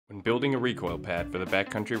When building a recoil pad for the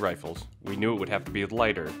backcountry rifles, we knew it would have to be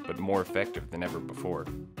lighter but more effective than ever before.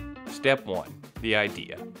 Step 1. The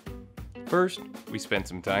idea. First, we spent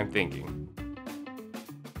some time thinking.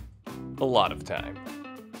 A lot of time.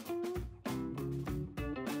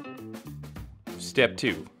 Step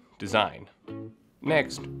 2. Design.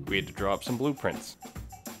 Next, we had to draw up some blueprints.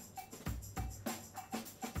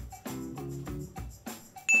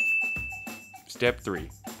 Step 3.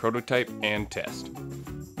 Prototype and test.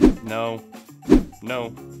 No.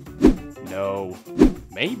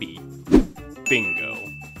 Maybe. Bingo.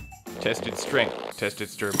 Test its strength, test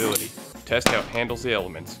its durability, test how it handles the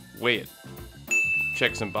elements, weigh it,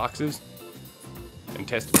 check some boxes, and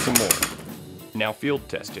test it some more. Now field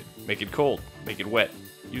test it, make it cold, make it wet,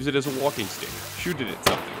 use it as a walking stick, shoot it at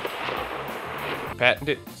something. Patent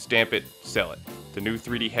it, stamp it, sell it. The new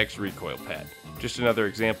 3D Hex recoil pad. Just another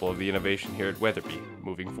example of the innovation here at Weatherby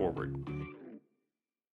moving forward.